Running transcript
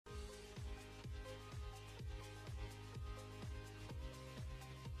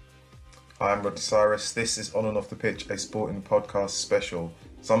I'm Rod Cyrus. This is On and Off the Pitch, a sporting podcast special,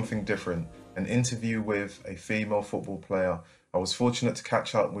 something different, an interview with a female football player. I was fortunate to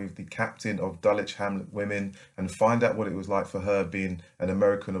catch up with the captain of Dulwich Hamlet Women and find out what it was like for her being an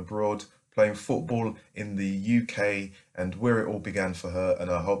American abroad, playing football in the UK, and where it all began for her and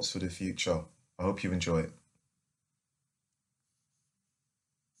her hopes for the future. I hope you enjoy it.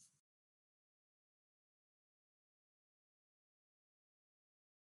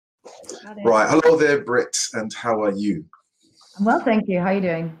 Got it. Right, hello there, Britt, and how are you? I'm well, thank you. How are you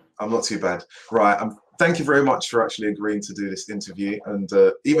doing? I'm not too bad. Right. Thank you very much for actually agreeing to do this interview. And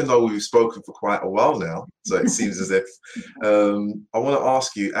even though we've spoken for quite a while now, so it seems as if I want to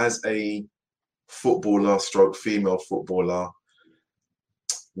ask you, as a footballer, stroke female footballer,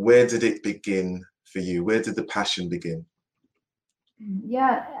 where did it begin for you? Where did the passion begin?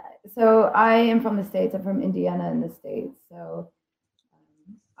 Yeah, so I am from the States. I'm from Indiana in the States. So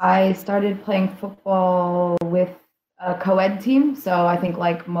I started playing football with a co-ed team. So I think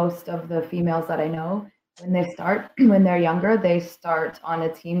like most of the females that I know, when they start, when they're younger, they start on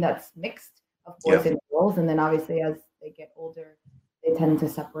a team that's mixed of boys Yeah. and girls. And then obviously as they get older, they tend to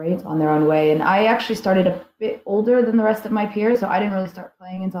separate on their own way. And I actually started a bit older than the rest of my peers. So I didn't really start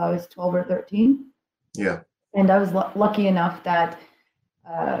playing until I was 12 or 13. Yeah. And I was lucky enough that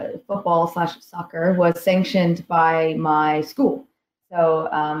football/soccer was sanctioned by my school. So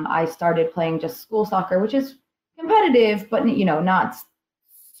I started playing just school soccer, which is competitive, but not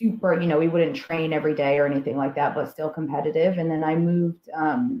super. We wouldn't train every day or anything like that, but still competitive. And then I moved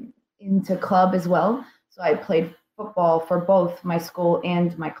into club as well. So I played football for both my school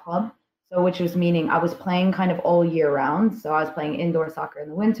and my club. So which was meaning I was playing kind of all year round. So I was playing indoor soccer in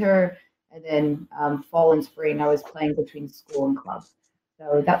the winter, and then fall and spring I was playing between school and club.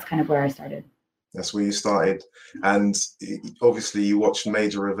 So that's kind of where I started. That's where you started. And obviously, you watched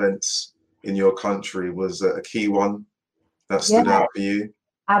major events in your country. Was a key one that stood Yeah, out for you?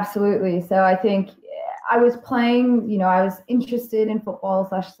 absolutely. So I think I was playing, I was interested in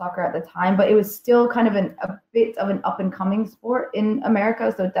football/soccer at the time, but it was still kind of a bit of an up and coming sport in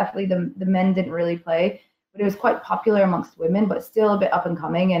America. So definitely the men didn't really play, but it was quite popular amongst women, but still a bit up and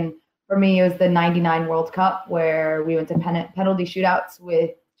coming. And for me, it was the 99 World Cup where we went to penalty shootouts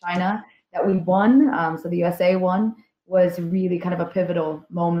with China that we won. So the USA won, was really kind of a pivotal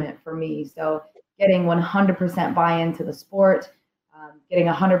moment for me. So getting 100% buy-in to the sport, getting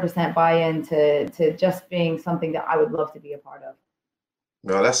 100% buy-in to just being something that I would love to be a part of.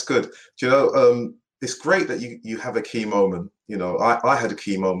 No, that's good. Do you know, it's great that you have a key moment. You know, I had a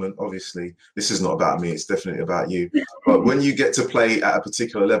key moment, obviously. This is not about me, it's definitely about you. But when you get to play at a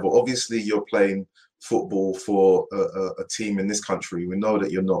particular level, obviously you're playing football for a team in this country. We know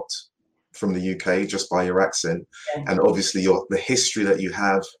that you're not from the UK just by your accent. Yeah. And obviously the history that you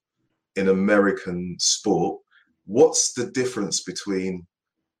have in American sport. What's the difference between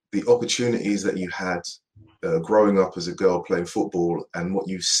the opportunities that you had growing up as a girl playing football and what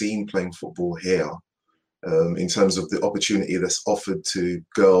you've seen playing football here, in terms of the opportunity that's offered to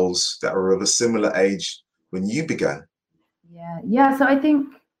girls that are of a similar age when you began? Yeah. So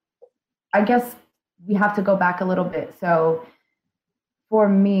I guess we have to go back a little bit. So for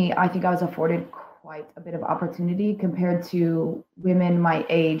me, I think I was afforded quite a bit of opportunity compared to women my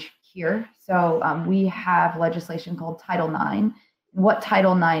age here. So we have legislation called Title IX. What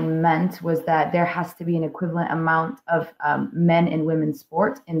Title IX meant was that there has to be an equivalent amount of men and women's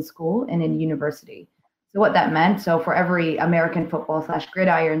sport in school and in university. So what that meant, so for every American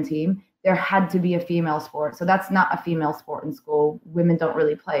football/gridiron team, there had to be a female sport. So that's not a female sport in school. Women don't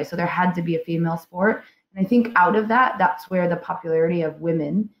really play. So there had to be a female sport. And I think out of that, that's where the popularity of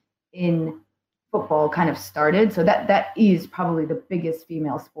women in football kind of started. So that is probably the biggest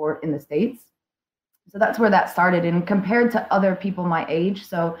female sport in the States. So that's where that started. And compared to other people my age,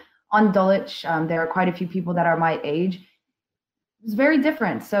 so on Dulwich, there are quite a few people that are my age. It was very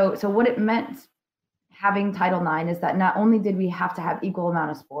different. So what it meant having Title IX is that not only did we have to have equal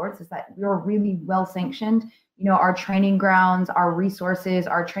amount of sports, is that we were really well sanctioned. Our training grounds, our resources,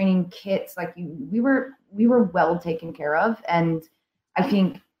 our training kits, like we were well taken care of. And I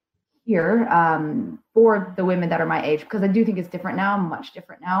think here, for the women that are my age, because I do think it's different now, much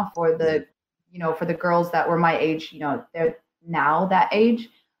different now for the girls that were my age, they're now that age.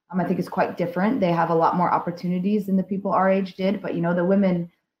 I think it's quite different. They have a lot more opportunities than the people our age did. But the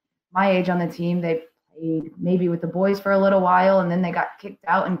women my age on the team, they played maybe with the boys for a little while, and then they got kicked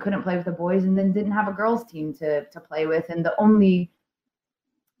out and couldn't play with the boys, and then didn't have a girls team to play with. And the only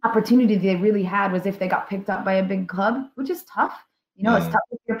opportunity they really had was if they got picked up by a big club, which is tough. It's tough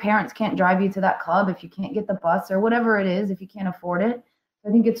if your parents can't drive you to that club, if you can't get the bus or whatever it is, if you can't afford it. I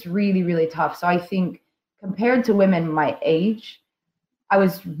think it's really, really tough. So I think compared to women my age, I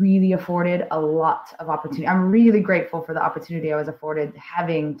was really afforded a lot of opportunity. I'm really grateful for the opportunity I was afforded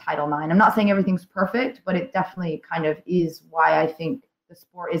having Title IX. I'm not saying everything's perfect, but it definitely kind of is why I think the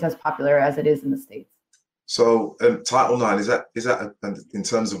sport is as popular as it is in the States. So Title IX, in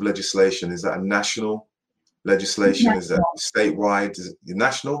terms of legislation, is that a national legislation? Is that National. statewide? Is it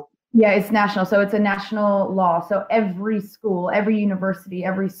national? Yeah, it's national. So it's a national law. So every school, every university,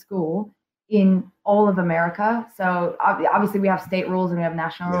 every school in all of America. So obviously we have state rules and we have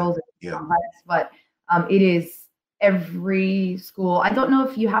national Yeah, rules, yeah. but it is every school. I don't know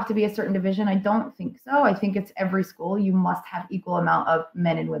if you have to be a certain division. I don't think so. I think it's every school. You must have equal amount of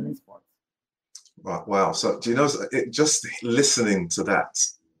men and women's sports. Right, wow. So do you know, just listening to that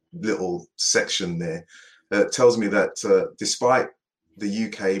little section there tells me that despite the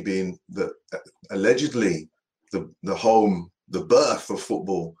UK being allegedly the home, the birth of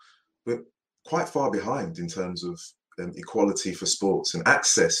football, we're quite far behind in terms of equality for sports and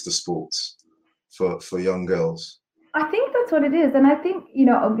access to sports for young girls. I think that's what it is. And I think, you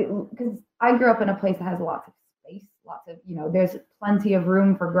know, because I grew up in a place that has lots of space, lots of, you know, there's plenty of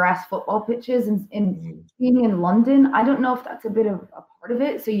room for grass football pitches. And Mm, being in London, I don't know if that's a bit of a part of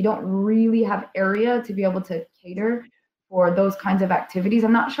it. So you don't really have area to be able to cater for those kinds of activities.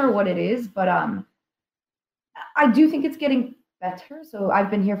 I'm not sure what it is, but I do think it's getting better. So I've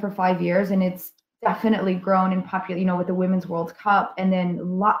been here for 5 years and it's definitely grown in popular, you know, with the Women's World Cup and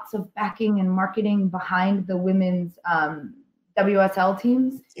then lots of backing and marketing behind the women's WSL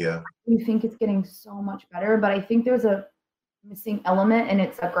teams. yeah. We think it's getting so much better, but I think there's a missing element and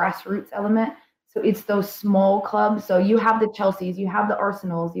it's a grassroots element. So it's those small clubs. So you have the Chelseas, you have the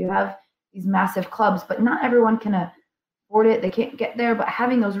Arsenals, you have these massive clubs, but not everyone can afford it. They can't get there. But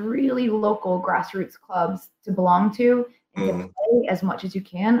having those really local grassroots clubs to belong to and to Mm. play as much as you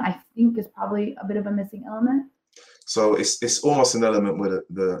can, I think is probably a bit of a missing element. So it's almost an element where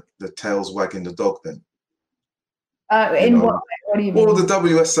the tail's wagging the dog then, you In what know. way? What do you All of mean? the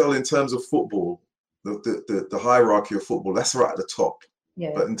WSL in terms of football, the hierarchy of football, that's right at the top.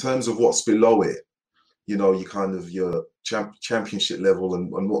 Yeah, But in terms of what's below it, you know, you kind of your championship level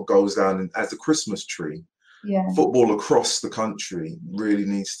and what goes down as the Christmas tree, yeah. football across the country really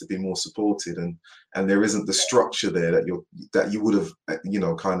needs to be more supported, and there isn't the structure there that you would have, you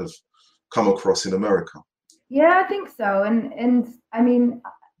know, kind of come across in America. Yeah, I think so. And I mean,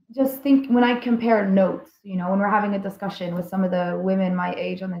 just think when I compare notes, you know, when we're having a discussion with some of the women my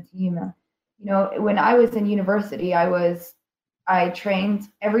age on the team, you know, when I was in university, I trained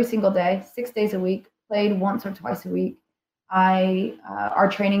every single day, 6 days a week, played once or twice a week. Our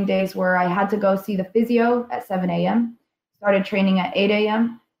training days where I had to go see the physio at 7 a.m., started training at 8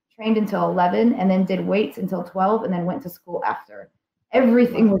 a.m., trained until 11, and then did weights until 12, and then went to school after.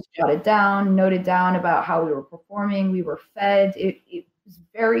 Everything Wow. was jotted down, noted down about how we were performing. We were fed. It was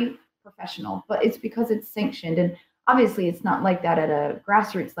very professional, but it's because it's sanctioned. And obviously, it's not like that at a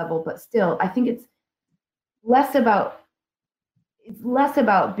grassroots level, but still, I think less about it's less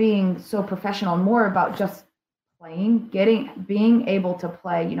about being so professional, more about just playing, being able to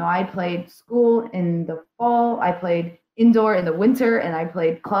play. You know, I played school in the fall, I played indoor in the winter, and I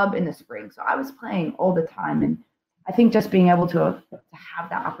played club in the spring. So I was playing all the time. And I think just being able to have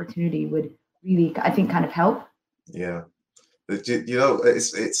that opportunity would really, I think, kind of help. Yeah. You know,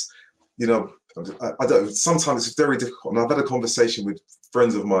 it's you know, I don't. Sometimes it's very difficult. And I've had a conversation with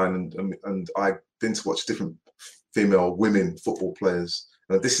friends of mine, and I've been to watch different female women football players.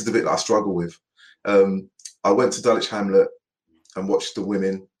 And this is the bit that I struggle with. Um, I went to Dulwich Hamlet and watched the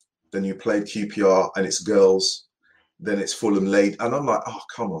women. Then you played QPR, and it's girls. Then it's Fulham Lade, and I'm like, oh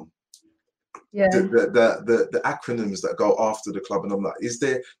come on. Yeah. The acronyms that go after the club, and I'm like,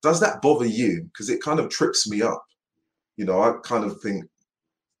 does that bother you? Because it kind of trips me up. You know, I kind of think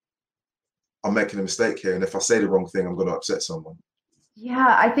I'm making a mistake here, and if I say the wrong thing, I'm going to upset someone.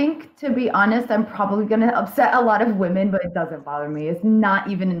 Yeah, I think to be honest, I'm probably going to upset a lot of women, but it doesn't bother me. It's not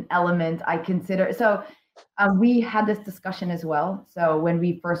even an element I consider. So we had this discussion as well. So when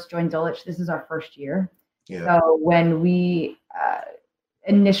we first joined Dulwich, this is our first year. Yeah. So when we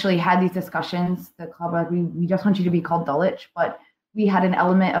initially had these discussions, the club, like, we just want you to be called Dulwich, but we had an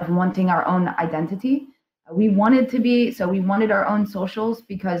element of wanting our own identity. We wanted to be, so we wanted our own socials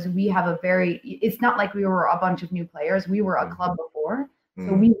because we have it's not like we were a bunch of new players. We were a club before. So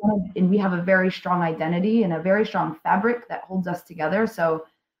Mm. and we have a very strong identity and a very strong fabric that holds us together. So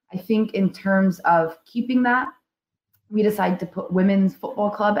I think in terms of keeping that, we decided to put women's football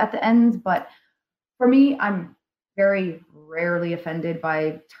club at the end. But for me, I'm very rarely offended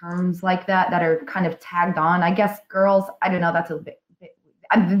by terms like that are kind of tagged on. I guess girls, I don't know, that's a bit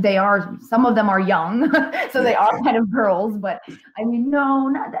they are, some of them are young, so they are kind of girls, but I mean,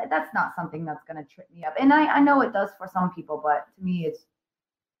 no, that's not something that's going to trip me up. And I know it does for some people, but to me,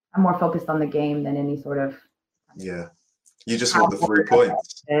 I'm more focused on the game than any sort of. Yeah. You just want the 3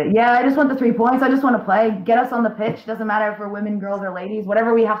 points. Yeah, I just want the 3 points. I just want to play. Get us on the pitch. Doesn't matter if we're women, girls, or ladies.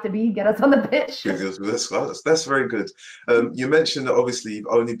 Whatever we have to be, get us on the pitch. That's very good. You mentioned that obviously you've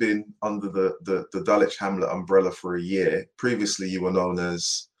only been under the Dulwich Hamlet umbrella for a year. Previously, you were known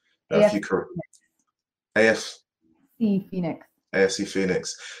as AFC Phoenix. AFC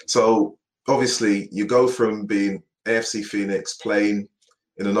Phoenix. So obviously, you go from being AFC Phoenix, playing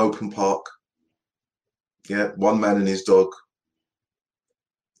in an open park. Yeah, one man and his dog,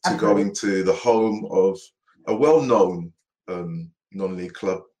 to going to the home of a well-known non-league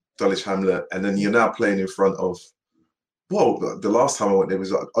club, Dulwich Hamlet, and then you're now playing in front of, well, the last time I went there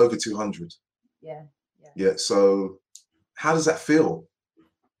was like over 200. Yeah. So how does that feel?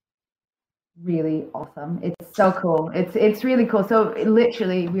 Really awesome. It's so cool. It's really cool. So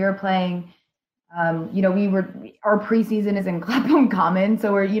literally, we were playing. Our preseason is in Clapham Common,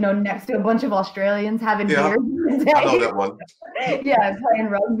 so we're next to a bunch of Australians having beers. I know that one. Yeah, playing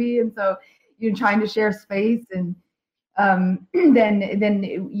rugby, and so you're trying to share space, and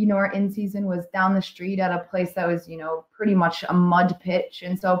then our in season was down the street at a place that was pretty much a mud pitch,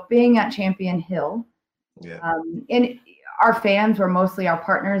 and so being at Champion Hill, and our fans were mostly our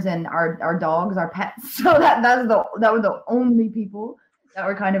partners and our dogs, our pets, so that were the only people that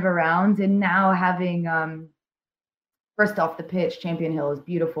were kind of around. And now having first off, the pitch, Champion Hill, is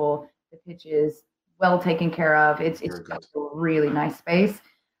beautiful. The pitch is well taken care of. It's just a really nice space.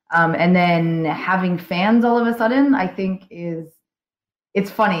 And then having fans all of a sudden, I think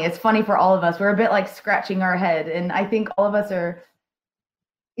it's funny. It's funny for all of us. We're a bit like scratching our head, and I think all of us are.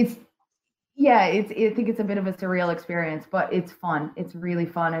 I think it's a bit of a surreal experience, but it's fun. It's really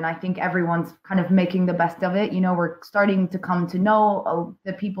fun. And I think everyone's kind of making the best of it. We're starting to come to know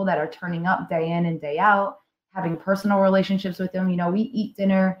the people that are turning up day in and day out, having personal relationships with them. We eat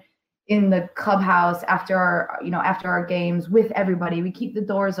dinner in the clubhouse after our games with everybody. We keep the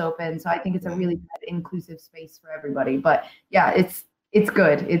doors open. So I think it's a really good, inclusive space for everybody. But yeah, it's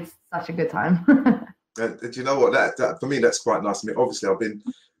good. It's such a good time. Do you know what, that for me, that's quite nice. I mean, obviously I've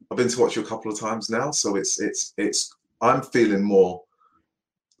been to watch you a couple of times now, so it's I'm feeling more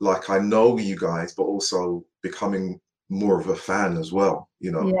like I know you guys, but also becoming more of a fan as well,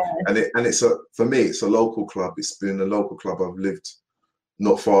 And for me, it's a local club. It's been a local club. I've lived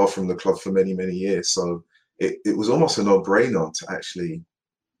not far from the club for many, many years, so it was almost a no-brainer to actually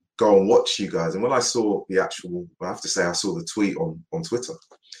go and watch you guys. And when I saw I have to say, I saw the tweet on Twitter,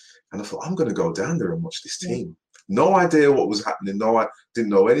 and I thought, I'm going to go down there and watch this team. No idea what was happening. No, I didn't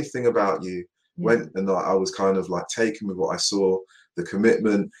know anything about you. Went, and I was kind of like taken with what I saw, the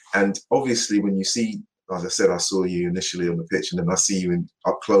commitment. And obviously when you see, as I said, I saw you initially on the pitch, and then I see you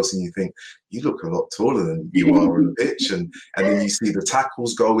up close, and you think, you look a lot taller than you are on the pitch. And then you see the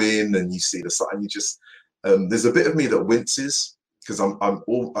tackles go in, and you see and you just, there's a bit of me that winces, because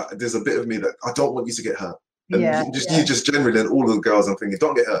there's a bit of me that I don't want you to get hurt. And you just generally, and all of the girls, I'm thinking,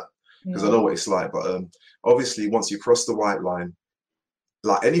 don't get hurt, because I know what it's like. But obviously, once you cross the white line,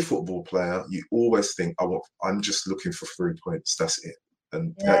 like any football player, you always think, I'm just looking for 3 points. That's it.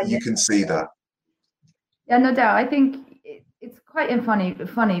 And you can see that. Yeah, no doubt. I think it's quite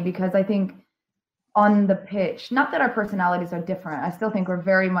funny because I think on the pitch, not that our personalities are different. I still think we're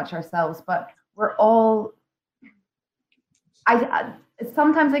very much ourselves, but we're all.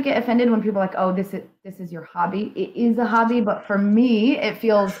 Sometimes I get offended when people are like, oh, this is your hobby. It is a hobby, but for me, it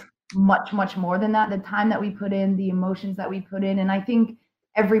feels much, much more than that. The time that we put in, the emotions that we put in, and I think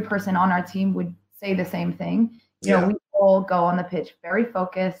every person on our team would say the same thing. We all go on the pitch very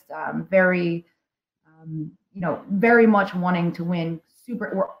focused, very much wanting to win.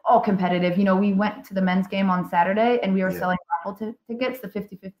 We're all competitive. We went to the men's game on Saturday, and we were selling raffle tickets, the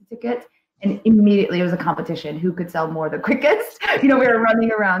 50-50 tickets. And immediately it was a competition who could sell more the quickest. We were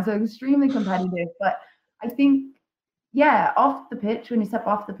running around, so extremely competitive. But I think, off the pitch, when you step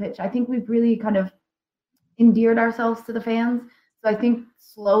off the pitch, I think we've really kind of endeared ourselves to the fans. So I think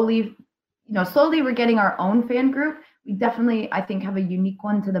slowly we're getting our own fan group. We definitely, I think, have a unique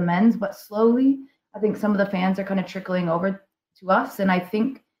one to the men's, but slowly I think some of the fans are kind of trickling over to us. And I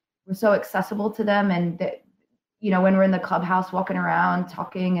think we're so accessible to them, and that, when we're in the clubhouse walking around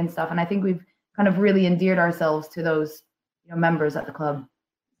talking and stuff. And I think we've kind of really endeared ourselves to those, members at the club.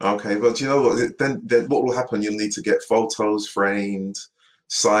 Okay, well, do you know what? Then what will happen? You'll need to get photos framed,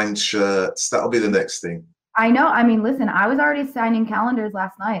 signed shirts. That'll be the next thing. I know. I mean, listen, I was already signing calendars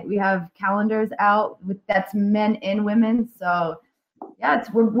last night. We have calendars out that's men and women. So Yeah,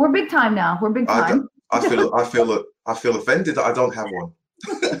 we're big time now. We're big I, time. I feel offended that I don't have one.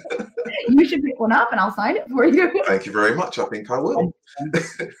 You should pick one up and I'll sign it for you. Thank you very much. I think I will.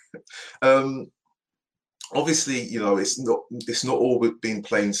 um, Obviously, it's not all been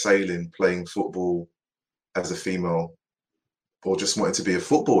plain sailing, playing football as a female, or just wanting to be a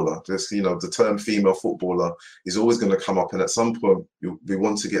footballer. Just, the term female footballer is always going to come up, and at some point we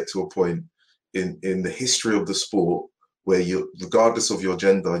want to get to a point in the history of the sport where regardless of your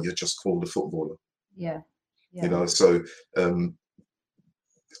gender, you're just called a footballer. Yeah. So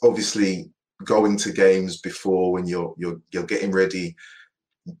obviously going to games before, when you're getting ready,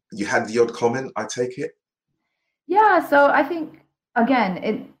 you had the odd comment, I take it. Yeah, so I think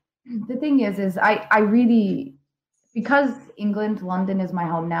again, the thing is I really, because England, London is my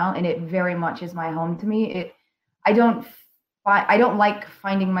home now, and it very much is my home to me. I don't I don't like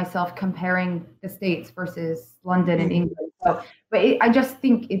finding myself comparing the States versus London and England. So, but I just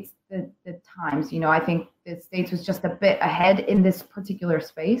think it's the times. I think the States was just a bit ahead in this particular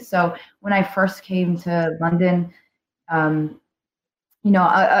space. So when I first came to London, I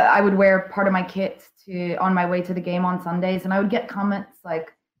would wear part of my kit on my way to the game on Sundays, and I would get comments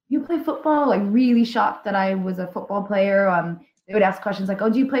like, "You play football?" Like really shocked that I was a football player. They would ask questions like, "Oh,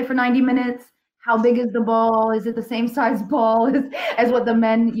 do you play for 90 minutes? How big is the ball? Is it the same size ball as what the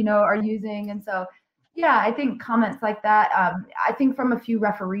men, are using?" And so, yeah, I think comments like that. I think from a few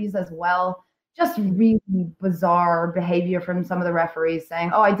referees as well, just really bizarre behavior from some of the referees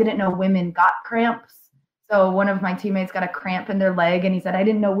saying, "Oh, I didn't know women got cramps." So one of my teammates got a cramp in their leg, and he said, "I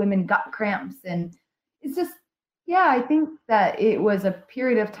didn't know women got cramps." And it's just, yeah, I think that it was a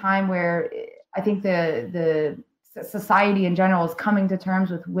period of time where I think the society in general is coming to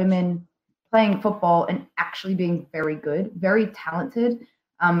terms with women playing football and actually being very good, very talented.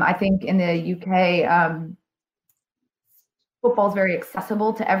 I think in the UK, football is very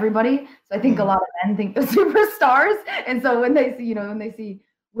accessible to everybody. So I think a lot of men think they're superstars, and so when they see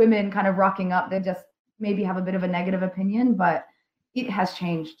women kind of rocking up, they just maybe have a bit of a negative opinion. But it has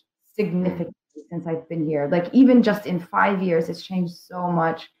changed significantly since I've been here. Like even just in 5 years, it's changed so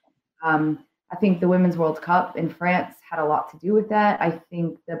much. I think the Women's World Cup in France had a lot to do with that. I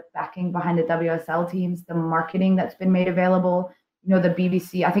think the backing behind the WSL teams, the marketing that's been made available, the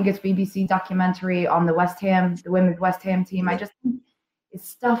BBC, I think it's BBC documentary on the women's West Ham team. I just think it's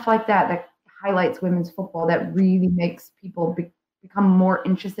stuff like that highlights women's football that really makes people become more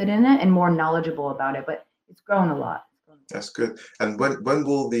interested in it and more knowledgeable about it. But it's grown a lot. That's good. And when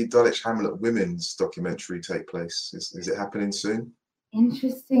will the Dulwich Hamlet women's documentary take place? Is it happening soon?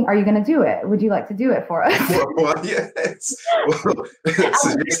 Interesting. Are you going to do it? Would you like to do it for us? Well, yes. Well,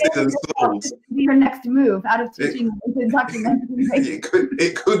 suggested and sold. Your next move out of teaching documentary.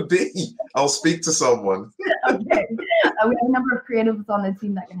 It could be. I'll speak to someone. Okay. We have a number of creatives on the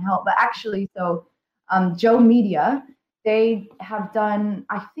team that can help. But actually, so Joe Media, they have done,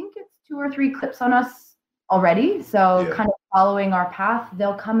 I think it's 2 or 3 clips on us already. So kind of following our path.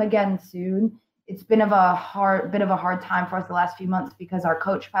 They'll come again soon. It's been of a hard time for us the last few months because our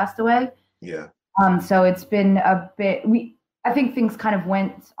coach passed away. Yeah. So it's been a bit. I think things kind of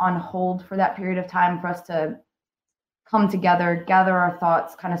went on hold for that period of time for us to come together, gather our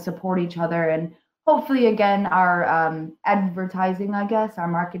thoughts, kind of support each other, and hopefully again our advertising, I guess, our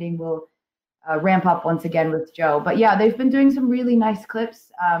marketing will ramp up once again with Joe. But yeah, they've been doing some really nice clips.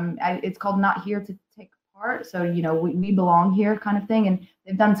 It's called Not Here to Take Part, so we belong here kind of thing, and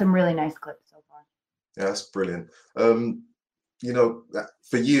they've done some really nice clips. Yeah, that's brilliant. For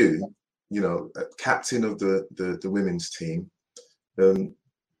you, captain of the women's team,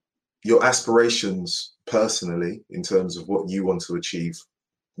 your aspirations personally in terms of what you want to achieve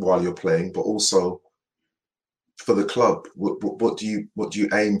while you're playing, but also for the club, what do you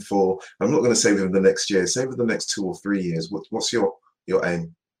aim for? I'm not going to say within the next year, say within the next 2 or 3 years. What's your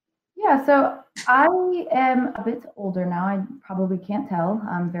aim? Yeah, so I am a bit older now. I probably can't tell.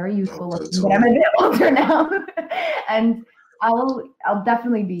 I'm very youthful looking, but I'm a bit older now. And I'll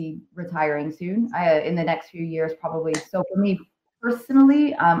definitely be retiring soon, in the next few years, probably. So for me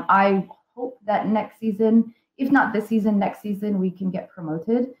personally, I hope that next season, if not this season, next season, we can get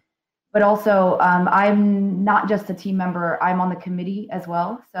promoted. But also, I'm not just a team member, I'm on the committee as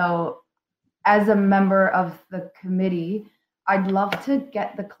well. So as a member of the committee, I'd love to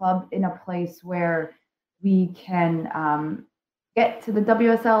get the club in a place where we can get to the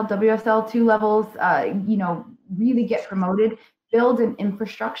WSL, WSL2 levels, really get promoted, build an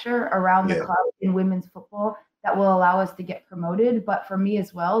infrastructure around the club in women's football that will allow us to get promoted. But for me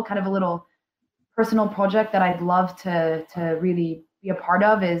as well, kind of a little personal project that I'd love to really be a part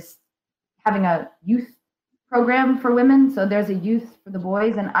of is having a youth program for women. So there's a youth for the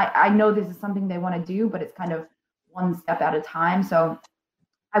boys. And I know this is something they want to do, but it's kind of one step at a time. So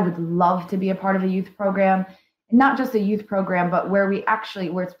I would love to be a part of a youth program, and not just a youth program, but where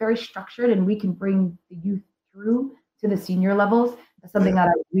it's very structured and we can bring the youth through to the senior levels. That's something that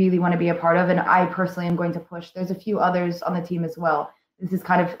I really want to be a part of. And I personally am going to push. There's a few others on the team as well. This is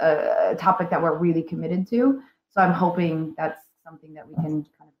kind of a topic that we're really committed to. So I'm hoping that's something that we can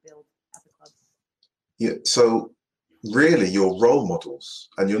kind of build at the club. Yeah. So really you're role models,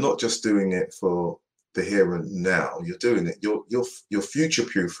 and you're not just doing it for the here and now. You're doing it. You're future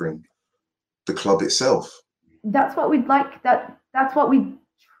proofing the club itself. That's what we'd like. That's what we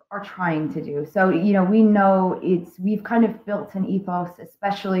are trying to do. So, we know we've kind of built an ethos,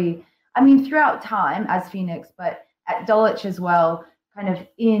 especially, I mean, throughout time as Phoenix, but at Dulwich as well, kind of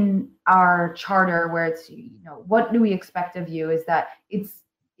in our charter where it's, what do we expect of you, is that it's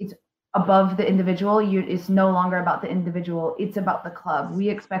above the individual. It's no longer about the individual. It's about the club. We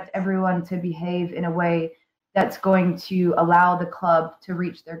expect everyone to behave in a way that's going to allow the club to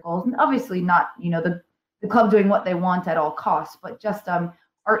reach their goals. And obviously not, the club doing what they want at all costs, but just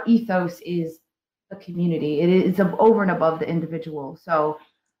our ethos is the community. It is over and above the individual. So,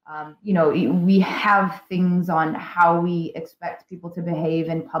 we have things on how we expect people to behave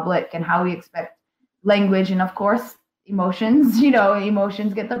in public and how we expect language, and of course, emotions.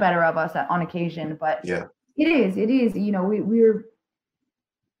 Emotions get the better of us on occasion, but yeah, it is. We're.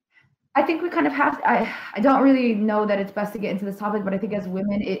 I think we kind of have. I don't really know that it's best to get into this topic, but I think as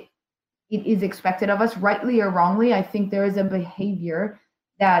women, it is expected of us, rightly or wrongly. I think there is a behavior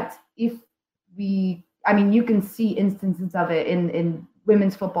that you can see instances of it in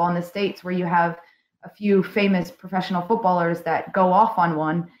women's football in the States, where you have a few famous professional footballers that go off on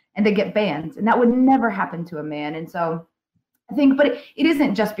one and they get banned, and that would never happen to a man. And so I think, but it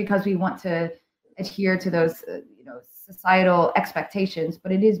isn't just because we want to adhere to those, societal expectations,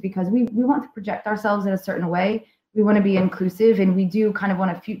 but it is because we want to project ourselves in a certain way. We want to be inclusive, and we do kind of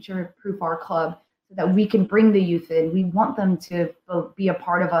want to future-proof our club so that we can bring the youth in. We want them to be a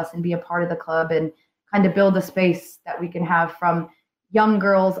part of us and be a part of the club, and kind of build a space that we can have from young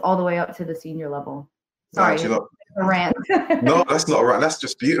girls all the way up to the senior level. Sorry, a rant. No, that's not a rant. That's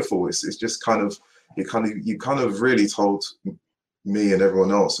just beautiful. It's just kind of you kind of really told me and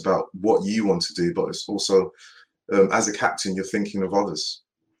everyone else about what you want to do, but it's also as a captain, you're thinking of others,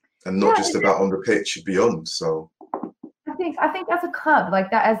 and not just about on the pitch, beyond. So I think as a club, like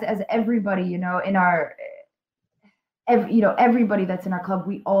that, as everybody, in our, everybody that's in our club,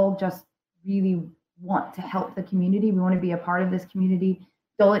 we all just really want to help the community. We want to be a part of this community.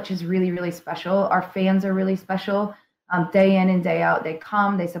 Dulwich is really, really special. Our fans are really special. Day in and day out, they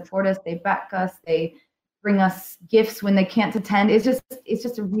come, they support us, they back us, they bring us gifts when they can't attend. It's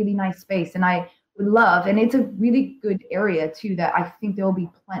just a really nice space, and I would love, and it's a really good area too, that I think there will be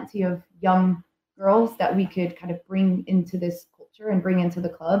plenty of young girls that we could kind of bring into this culture and bring into the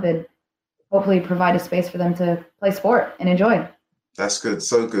club, and hopefully provide a space for them to play sport and enjoy. That's good,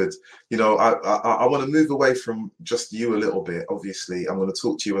 so good. I want to move away from just you a little bit. Obviously, I'm going to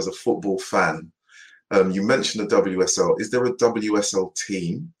talk to you as a football fan. You mentioned the WSL. Is there a WSL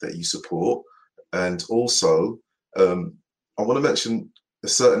team that you support? And also, I want to mention a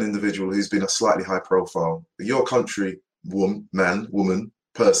certain individual who's been a slightly high profile. Your country woman,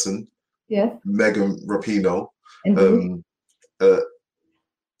 person. Yeah. Megan Rapinoe.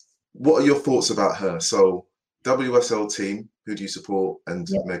 What are your thoughts about her? So, WSL team, who do you support, and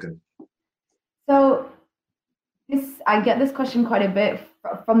Megan? So I get this question quite a bit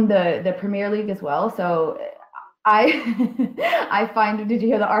from the Premier League as well. So I find, did you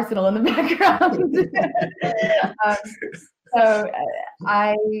hear the Arsenal in the background?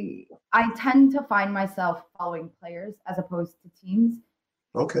 I tend to find myself following players as opposed to teams.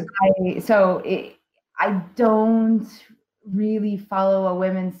 Okay. I don't really follow a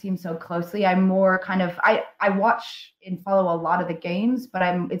women's team so closely. I'm more kind of, I watch and follow a lot of the games, but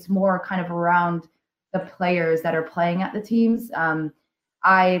it's more kind of around the players that are playing at the teams.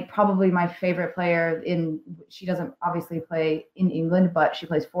 My favorite player she doesn't obviously play in England, but she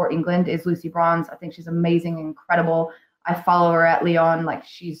plays for England, is Lucy Bronze. I think she's amazing and incredible. I follow her at Lyon. Like,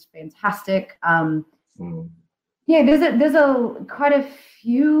 she's fantastic. Yeah, there's quite a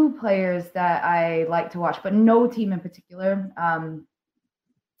few players that I like to watch, but no team in particular.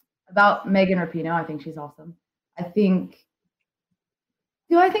 About Megan Rapinoe, I think she's awesome.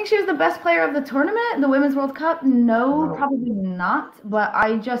 Do I think she was the best player of the tournament, the Women's World Cup? No, probably not. But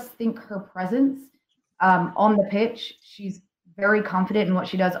I just think her presence on the pitch, she's very confident in what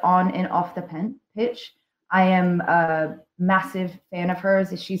she does on and off the pitch. I am massive fan of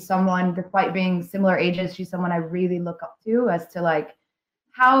hers. She's someone, despite being similar ages, she's someone I really look up to as to like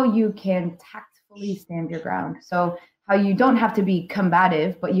how you can tactfully stand your ground. So how you don't have to be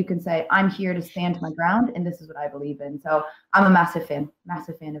combative, but you can say, I'm here to stand my ground and this is what I believe in. So I'm a massive fan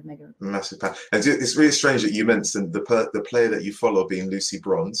of Megan. Massive fan. And it's really strange that you mentioned the player that you follow being Lucy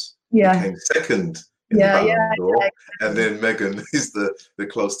Bronze. Yeah. Who came second in the Ballon d'Or, and then Megan is the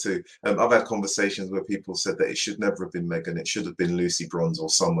close two. I've had conversations where people said that it should never have been Megan, it should have been Lucy Bronze or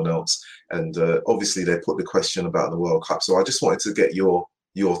someone else. And obviously they put the question about the World Cup. So I just wanted to get your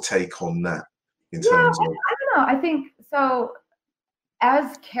take on that in terms of. I don't know. I think so.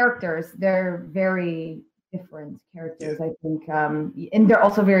 As characters, they're very different characters. I think, and they're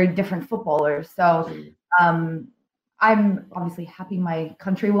also very different footballers. So. I'm obviously happy my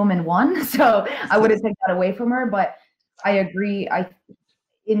countrywoman won, so I wouldn't take that away from her. But I agree.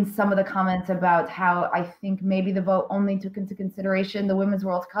 In some of the comments about how I think maybe the vote only took into consideration the Women's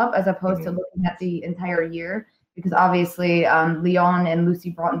World Cup as opposed to looking at the entire year, because obviously Lyon and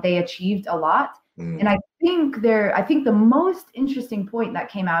Lucy Bronze, they achieved a lot. And I think the most interesting point that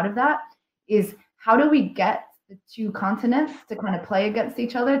came out of that is how do we get the two continents to kind of play against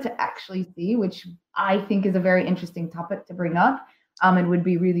each other to actually see, which I think is a very interesting topic to bring up, and would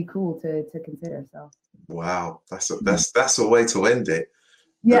be really cool to consider. So wow, that's a way to end it.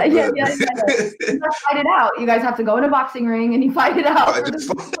 Yeah. You guys fight it out. You guys have to go in a boxing ring and you fight it out.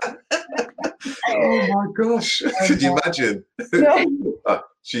 Oh my gosh! Could you imagine? No.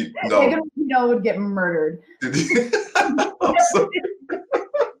 Would get murdered.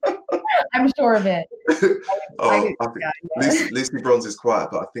 I'm sure of it. Lucy Bronze is quiet,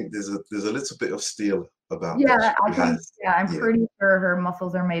 but I think there's a little bit of steel about. I'm pretty sure her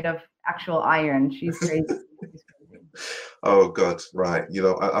muscles are made of actual iron. She's crazy. Oh God, right.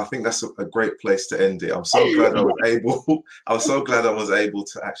 I think that's a great place to end it. I'm so glad I was able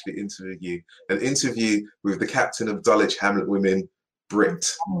to actually interview with the captain of Dulwich Hamlet Women, Britt.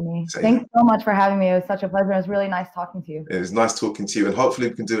 Thanks so much for having me. It was such a pleasure. It was really nice talking to you. It was nice talking to you, and hopefully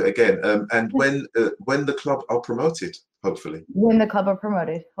we can do it again. And when the club are promoted, hopefully. When the club are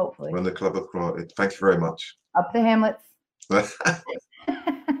promoted, hopefully. When the club are promoted. Thank you very much. Up the Hamlets.